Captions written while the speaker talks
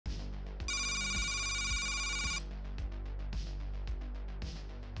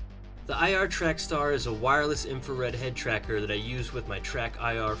The IR TrackStar is a wireless infrared head tracker that I use with my Track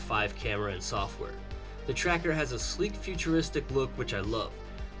IR5 camera and software. The tracker has a sleek, futuristic look which I love.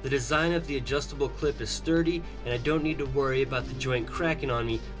 The design of the adjustable clip is sturdy and I don't need to worry about the joint cracking on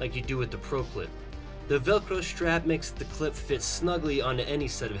me like you do with the Pro Clip. The Velcro strap makes the clip fit snugly onto any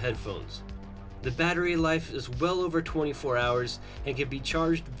set of headphones. The battery life is well over 24 hours and can be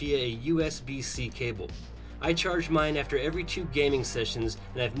charged via a USB-C cable. I charge mine after every 2 gaming sessions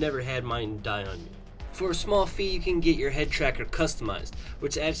and I've never had mine die on me. For a small fee you can get your head tracker customized,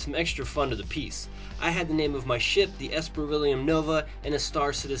 which adds some extra fun to the piece. I had the name of my ship, the Espervillium Nova, and a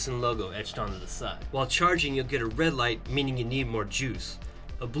Star Citizen logo etched onto the side. While charging you'll get a red light, meaning you need more juice,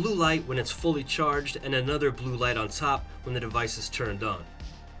 a blue light when it's fully charged, and another blue light on top when the device is turned on.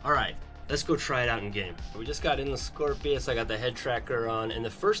 Alright, let's go try it out in game. We just got in the Scorpius, I got the head tracker on, and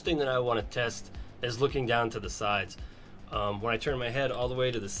the first thing that I want to test is looking down to the sides. When I turn my head all the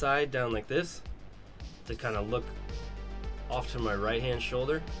way to the side, down like this, to kind of look off to my right hand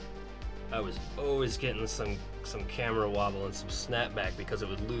shoulder, I was always getting some camera wobble and some snapback because it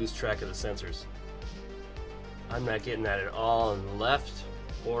would lose track of the sensors. I'm not getting that at all on the left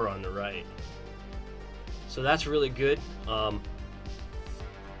or on the right. So that's really good. Yeah,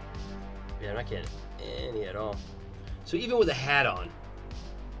 I'm not getting any at all. So even with a hat on,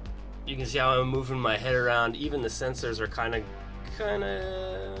 you can see how I'm moving my head around. Even the sensors are kind of,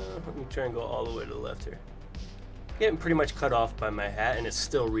 let me try and go all the way to the left here. Getting pretty much cut off by my hat and it's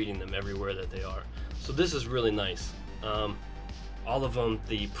still reading them everywhere that they are. So this is really nice. All of them,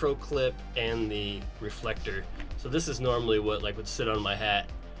 the Pro Clip and the reflector. So this is normally what would sit on my hat,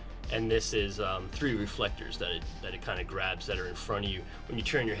 and this is 3 reflectors that it kind of grabs that are in front of you. When you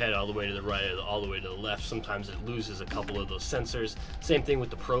turn your head all the way to the right or all the way to the left, sometimes it loses a couple of those sensors. Same thing with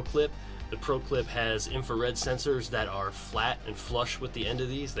the Pro Clip. The Pro Clip has infrared sensors that are flat and flush with the end of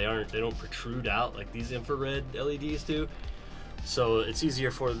these. They don't protrude out like these infrared LEDs do. So it's easier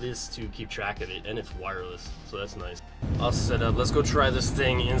for this to keep track of it, and it's wireless, so that's nice. All set up. Let's go try this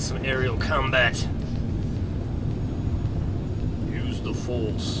thing in some aerial combat. Use the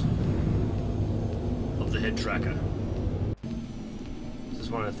force of the head tracker. This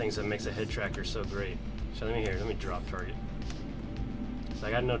is one of the things that makes a head tracker so great. So let me drop target. So I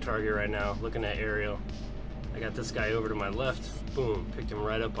got no target right now, looking at aerial. I got this guy over to my left, boom, picked him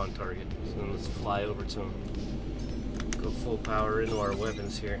right up on target. So then let's fly over to him. Go full power into our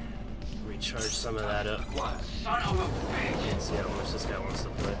weapons here. Recharge some of that up. What? Son of a bitch! See how much this guy wants to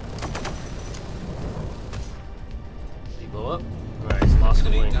play. Did he blow up? Alright, he's lost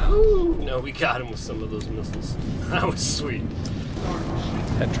the wing. Ooh, no, we got him with some of those missiles. That was sweet.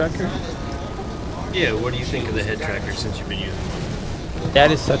 Head tracker? Yeah, what do you think of the head tracker since you've been using it?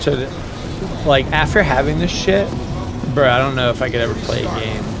 That is such a, like, after having this shit, bro, I don't know if I could ever play a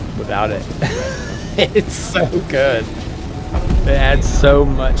game without it. It's so good. It adds so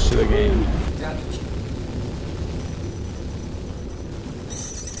much to the game.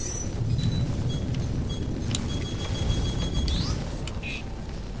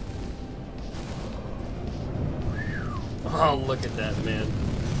 Oh, look at that, man.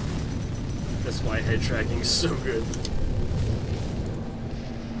 That's why head tracking is so good.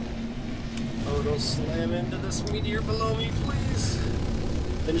 Oh, don't slam into this meteor below me, please.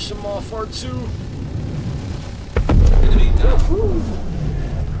 Finish him off, R2.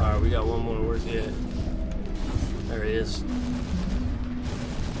 Alright, we got one more. Where's he at? There he is.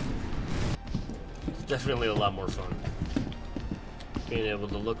 It's definitely a lot more fun. Being able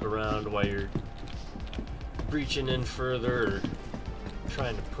to look around while you're reaching in further or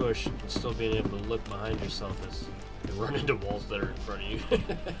trying to push, and still being able to look behind yourself as you run into walls that are in front of you.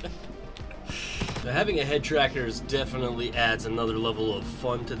 Now, having a head tracker definitely adds another level of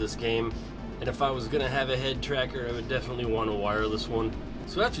fun to this game, and if I was gonna have a head tracker, I would definitely want a wireless one.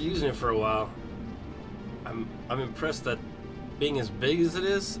 So after using it for a while, I'm impressed that being as big as it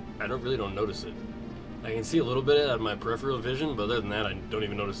is, I really don't notice it. I can see a little bit out of my peripheral vision, but other than that, I don't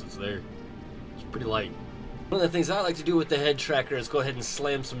even notice it's there. It's pretty light. One of the things I like to do with the head tracker is go ahead and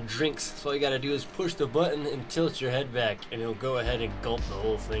slam some drinks. So all you gotta do is push the button and tilt your head back, and it'll go ahead and gulp the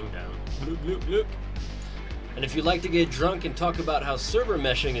whole thing down. Look, look, look. And if you'd like to get drunk and talk about how server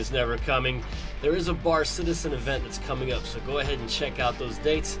meshing is never coming, there is a Bar Citizen event that's coming up, so go ahead and check out those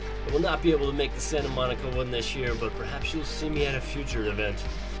dates. I will not be able to make the Santa Monica one this year, but perhaps you'll see me at a future event.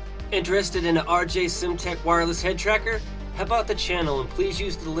 Interested in an RJ SIMTECH wireless head tracker? Help out the channel and please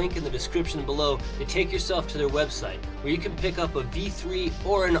use the link in the description below to take yourself to their website, where you can pick up a V3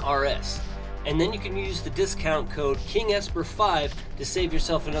 or an RS. And then you can use the discount code KINGESPER5 to save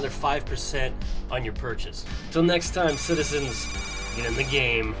yourself another 5% on your purchase. Till next time, citizens, get in the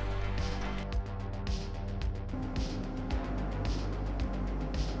game.